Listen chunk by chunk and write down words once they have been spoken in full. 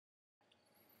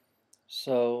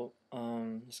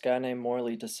This guy named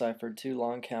Morley deciphered two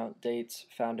long count dates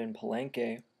found in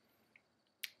Palenque,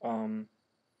 um,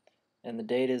 and the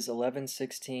date is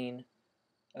 11/16,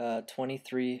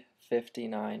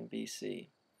 2359 BC,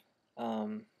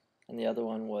 and the other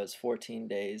one was 14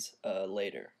 days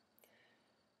later.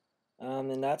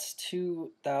 And that's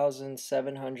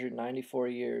 2,794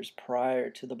 years prior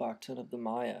to the Baktun of the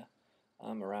Maya,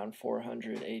 around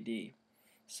 400 AD.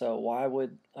 So why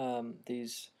would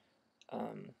these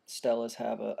stelas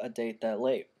have a date that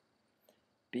late?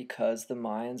 Because the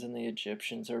Mayans and the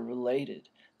Egyptians are related.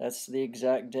 That's the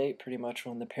exact date pretty much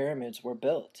when the pyramids were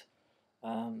built.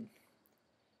 And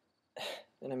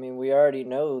I mean, we already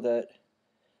know that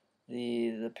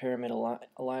the pyramid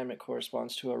alignment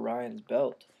corresponds to Orion's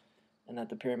belt, and that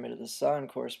the pyramid of the sun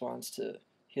corresponds to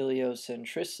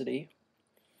heliocentricity,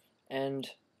 and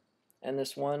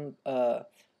this one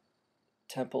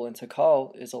temple in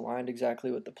Tikal is aligned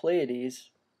exactly with the Pleiades.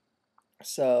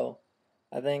 So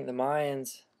I think the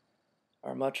Mayans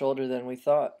are much older than we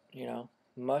thought,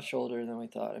 much older than we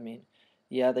thought. I mean,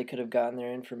 yeah, they could have gotten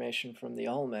their information from the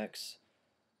Olmecs,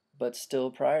 but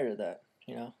still prior to that,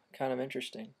 kind of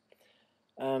interesting.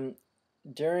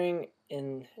 During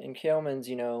in Kehlmann's,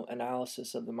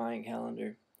 analysis of the Mayan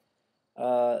calendar,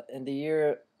 in the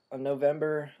year of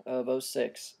November of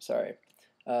 06,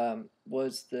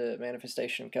 was the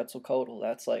manifestation of quetzalcoatl.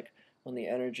 That's like when the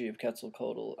energy of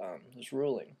quetzalcoatl was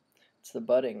ruling. It's the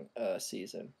budding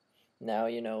season. Now,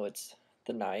 it's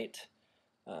the night,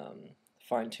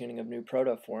 fine-tuning of new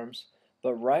protoforms.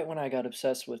 But right when I got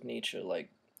obsessed with niETZsche, like,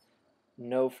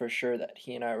 know for sure that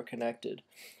he and I were connected,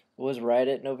 was right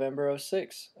at November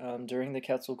 06, during the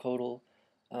quetzalcoatl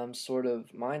sort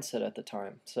of mindset at the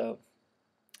time. So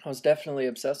I was definitely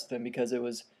obsessed with him because it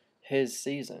was his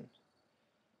season.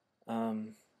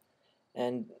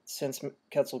 And since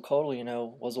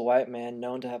quetzalcoatl, was a white man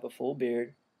known to have a full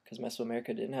beard, because Mesoamerica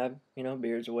didn't have,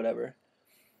 beards or whatever,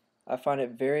 I find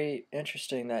it very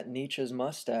interesting that niETZsche's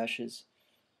mustache is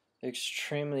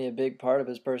extremely a big part of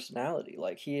his personality.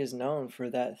 Like, he is known for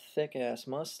that thick-ass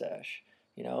mustache,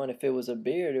 and if it was a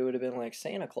beard, it would have been like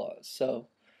Santa Claus. So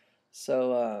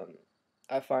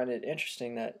I find it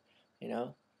interesting that,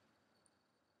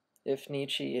 if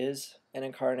niETZsche is an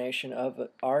incarnation of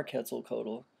our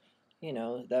quetzalcoatl,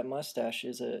 that mustache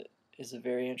is a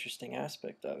very interesting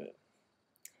aspect of it.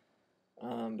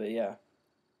 But yeah,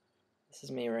 this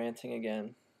is me ranting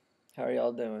again. How are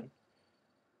y'all doing?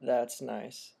 That's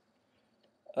nice.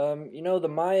 The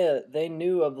Maya, they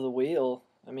knew of the wheel.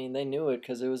 I mean, they knew it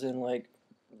because it was in, like,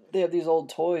 they have these old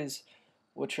toys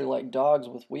which are like dogs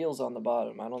with wheels on the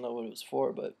bottom. I don't know what it was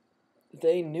for, but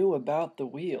they knew about the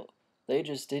wheel. They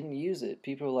just didn't use it.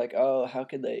 People were like, oh, how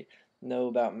could they know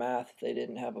about math if they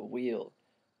didn't have a wheel?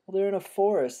 Well, they're in a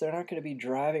forest. They're not going to be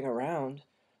driving around.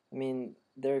 I mean,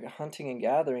 they're hunting and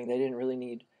gathering. They didn't really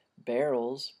need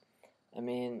barrels. I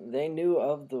mean, they knew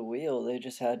of the wheel. They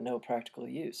just had no practical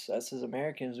use. Us as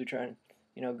Americans, we try and,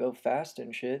 go fast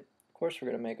and shit. Of course we're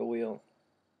going to make a wheel,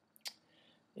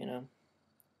 you know.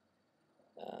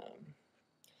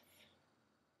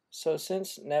 So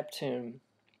since Neptune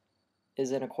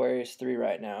is in Aquarius 3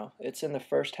 right now, it's in the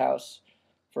first house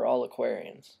for all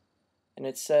Aquarians. And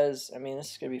it says, I mean, this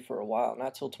is going to be for a while.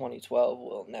 Not till 2012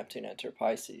 will Neptune enter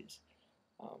Pisces.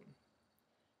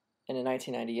 And in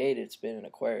 1998, it's been in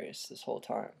Aquarius this whole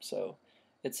time. So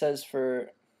it says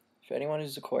for anyone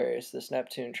who's Aquarius, this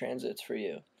Neptune transit's for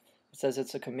you. It says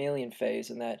it's a chameleon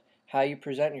phase, and that how you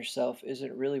present yourself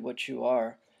isn't really what you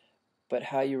are, but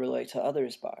how you relate to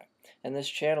others by. And this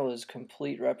channel is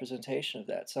complete representation of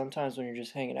that. Sometimes when you're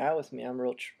just hanging out with me, I'm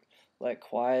real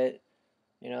quiet,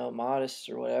 modest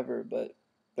or whatever, but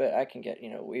I can get,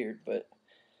 weird. But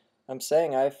I'm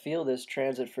saying I feel this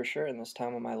transit for sure in this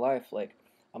time of my life. Like,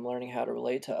 I'm learning how to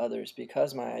relate to others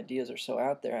because my ideas are so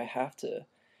out there. I have to,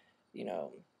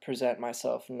 present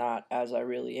myself not as I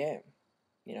really am.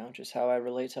 Just how I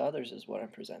relate to others is what I'm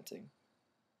presenting.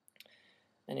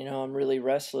 And I'm really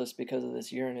restless because of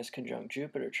this Uranus conjunct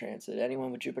Jupiter transit.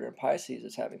 Anyone with Jupiter in Pisces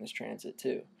is having this transit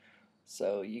too.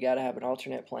 So you got to have an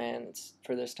alternate plan.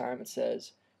 For this time, it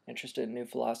says interested in new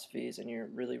philosophies, and you're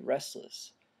really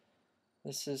restless.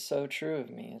 This is so true of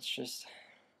me. It's just,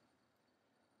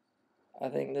 I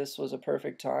think this was a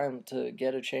perfect time to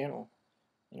get a channel.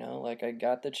 Like, I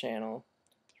got the channel.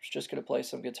 I was just going to play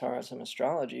some guitar and some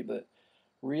astrology, but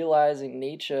realizing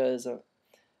niETZsche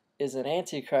is an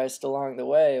antichrist along the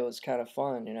way, it was kind of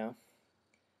fun,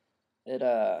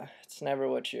 It's never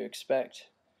what you expect.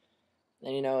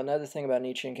 And another thing about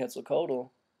niETZsche and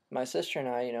quetzalcoatl, my sister and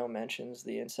I, mentions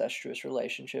the incestuous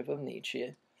relationship of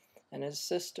niETZsche and his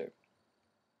sister,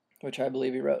 which I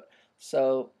believe he wrote.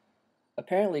 So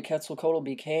apparently Quetzalcoatl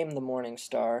became the morning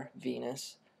star,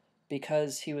 Venus,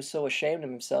 because he was so ashamed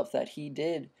of himself that he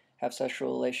did have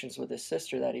sexual relations with his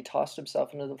sister that he tossed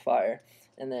himself into the fire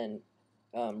and then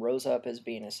rose up as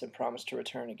Venus and promised to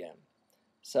return again.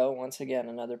 So, once again,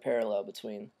 another parallel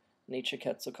between niETZsche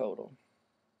quetzalcoatl.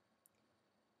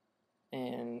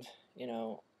 And,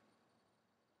 it's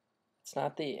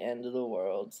not the end of the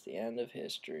world, it's the end of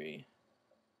history.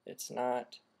 It's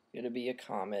not going to be a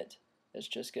comet, it's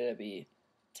just going to be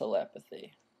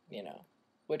telepathy,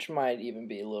 which might even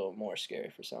be a little more scary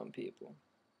for some people.